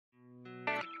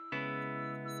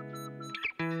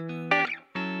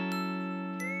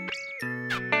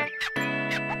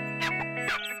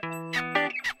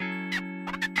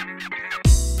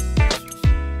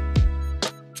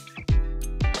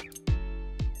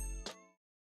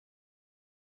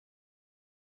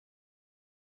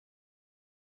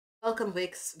Welkom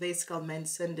Weegschaal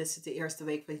mensen. Dit is de eerste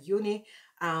week van juni.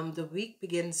 De week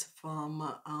begint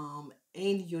van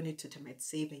 1 juni tot en met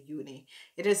 7 juni.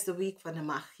 Het is de week van de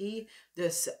magie.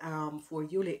 Dus voor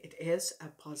jullie het is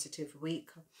een positive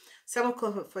week.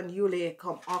 Sommige van jullie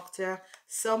komen achter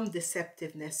some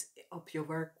deceptiveness op je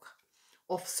werk.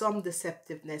 Of some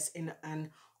deceptiveness in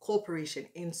een corporation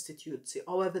institute.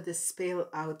 However, this spell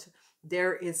out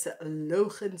there is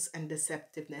logens en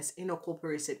deceptiveness in een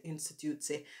corporation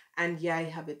institute. En jij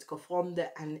hebt het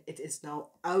gevonden en het is nou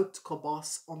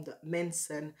uitgebast omdat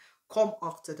mensen kom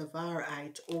achter de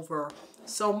waarheid over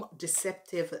some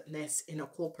deceptiveness in een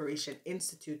corporation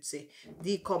institute.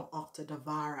 Die kom achter de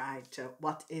waarheid.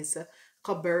 Wat is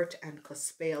gebeurd en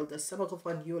gespeeld. Dus sommige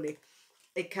van jullie,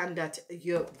 ik kan dat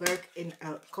je werk in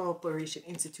een corporation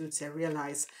institute en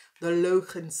realize de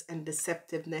leugens en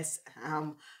deceptiveness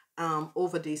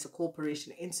over deze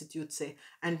corporation institute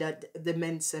en dat de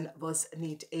mensen was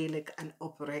niet eerlijk en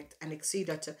oprecht. En ik zie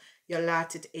dat je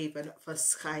laat het even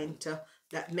verschijnen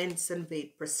dat mensen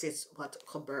weten precies wat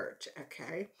gebeurt.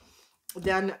 Oké.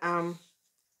 Dan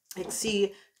ik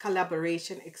zie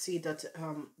collaboration. Ik zie dat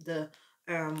de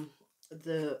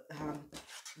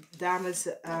dames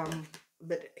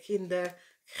met kinderen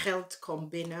geld komt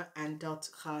binnen en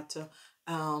dat gaat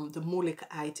de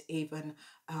moeilijkheid even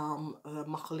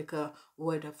makkelijker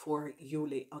worden voor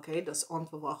jullie. Oké, dat is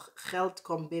onverwacht. Geld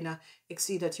komt binnen. Ik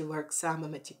zie dat je werkt samen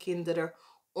met je kinderen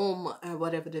om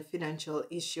whatever de financial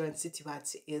issue en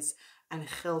situatie is. En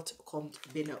geld komt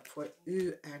binnen voor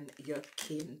u en je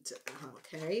kind.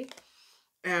 Oké.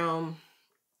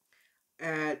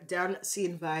 Dan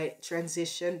zien wij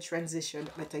transition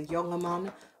met een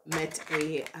jongeman, met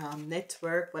een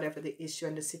netwerk, whatever the issue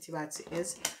en de situatie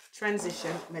is.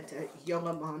 Transition met een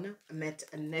jongeman, met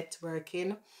een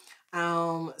networking.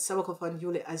 Sommige van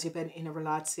jullie, als je bent in een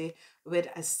relatie met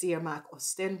een stiermaak of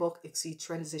steenbok, ik zie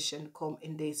transition komen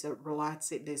in deze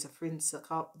relatie, deze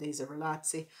vriendschap, deze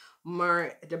relatie.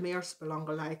 Maar de meest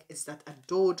belangrijk is dat een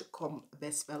dood komt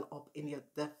best wel op in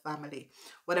de family.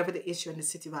 Whatever the issue en de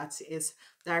situatie is,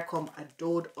 daar komt een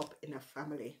dood op in een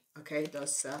family. Oké,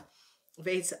 dus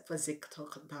wees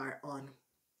voorzichtig daaraan.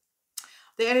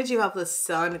 The energy of the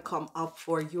sun come up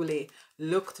voor jullie.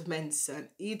 Lukt mensen.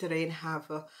 Iedereen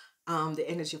have the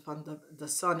energy van the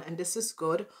sun. And this is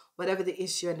good. Whatever the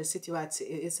issue and the situatie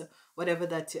is. Whatever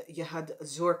that je had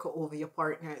zorgen over je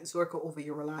partner. Zorgen over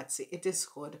je relatie. Het is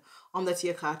goed. Omdat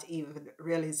je gaat even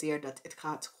realiseren dat het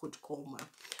gaat goed komen.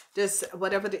 Dus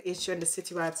whatever the issue and the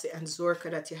situatie en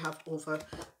zorgen dat je hebt over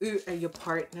u en je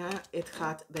partner. Het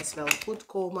gaat best wel goed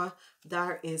komen.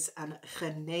 Daar is een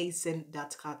genezen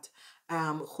dat gaat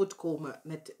goed komen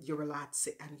met je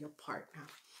relatie en je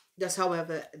partner. That's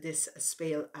however this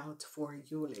spell out voor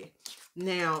jullie.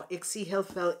 Nou, ik zie heel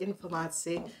veel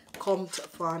informatie komt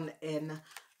van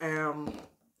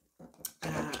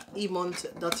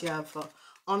iemand dat je hebt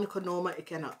aangenomen. Ik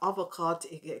ken een advocaat,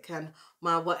 ik ken,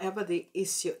 maar whatever the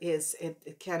issue is,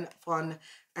 het kan van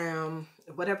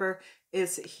whatever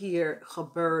is hier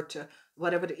gebeurd,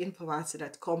 whatever de informatie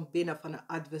dat komt binnen van een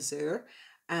adviseur.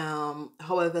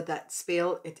 However that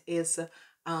speel, it is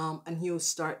a new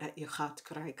start dat je gaat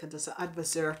krijgen. Dus de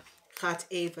adviseur gaat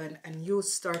even een new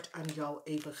start aan jou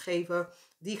even geven.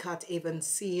 Die gaat even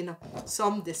zien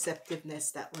some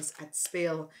deceptiveness that was at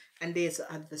speel. En deze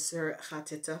adviseur gaat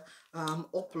het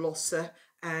oplossen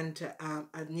en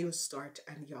een new start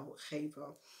aan jou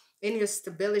geven. In je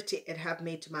stability, het heeft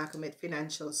mee te maken met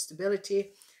financial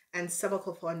stability. En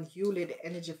sommige van jullie, de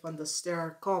energie van de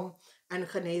ster, komt en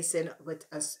genezen met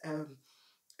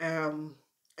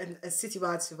een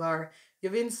situatie waar je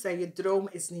winst en je droom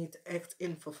is niet echt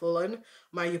in vervullen,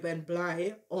 maar je bent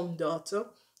blij omdat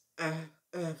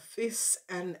vis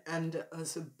en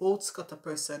de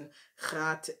boodschapperperson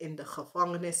gaat in de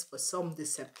gevangenis voor some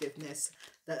deceptiveness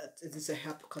dat ze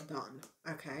hebben gedaan.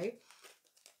 Oké.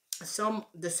 Some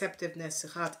deceptiveness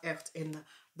gaat echt in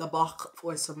de bak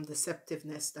voor some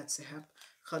deceptiveness dat ze hebben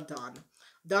gedaan.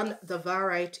 Dan de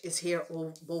waarheid is hier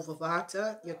boven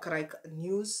water. Je krijgt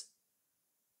nieuws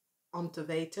om te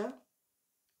weten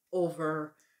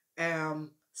over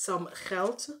some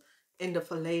geld in het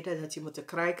verleden dat je moet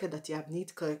krijgen, dat je hebt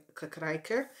niet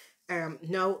gekregen.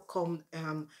 Nou komt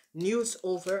nieuws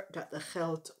over dat de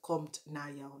geld komt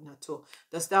naar jou naartoe.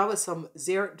 Dus dat was some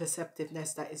zeer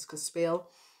deceptiveness dat is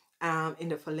gespeeld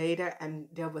in het verleden. En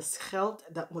er was geld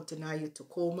dat moet naar je toe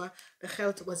komen. De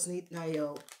geld was niet naar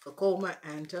jou gekomen.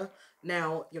 En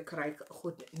nou, je krijgt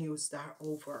goed nieuws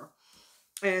daarover.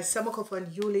 Sommige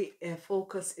van jullie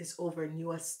focus is over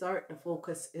nieuwe start. De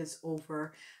focus is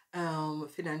over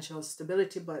financial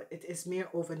stability, but het is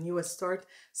meer over een nieuwe start.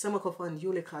 Sommige van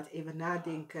jullie gaat even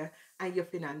nadenken en je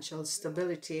financial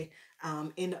stability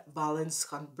in balance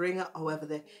gaan brengen. However,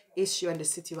 de issue en de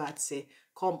situatie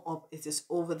komt op. Het is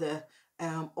over de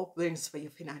opbrengst van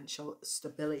je financial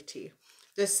stability.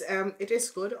 Dus het is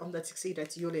goed, omdat ik zie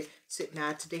dat jullie zitten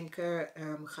na te denken.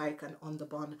 Ga ik een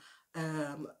onderband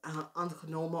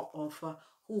aangenomen of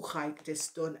hoe ga ik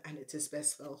dit doen? En het is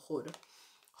best wel goed.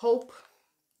 Hope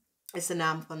is de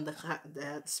naam van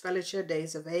de spelletje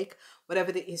deze week.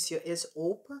 Whatever the issue is,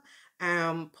 open.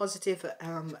 Positieve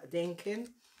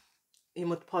denken. Je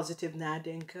moet positief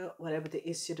nadenken. Whatever the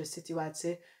issue, de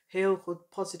situatie. Heel goed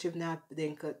positief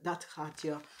nadenken. Dat gaat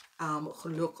je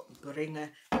geluk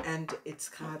brengen. En het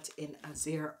gaat in een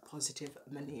zeer positieve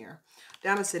manier.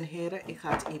 Dames en heren, ik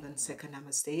ga het even zeggen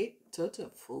namaste. Tot de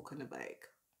volgende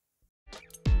week.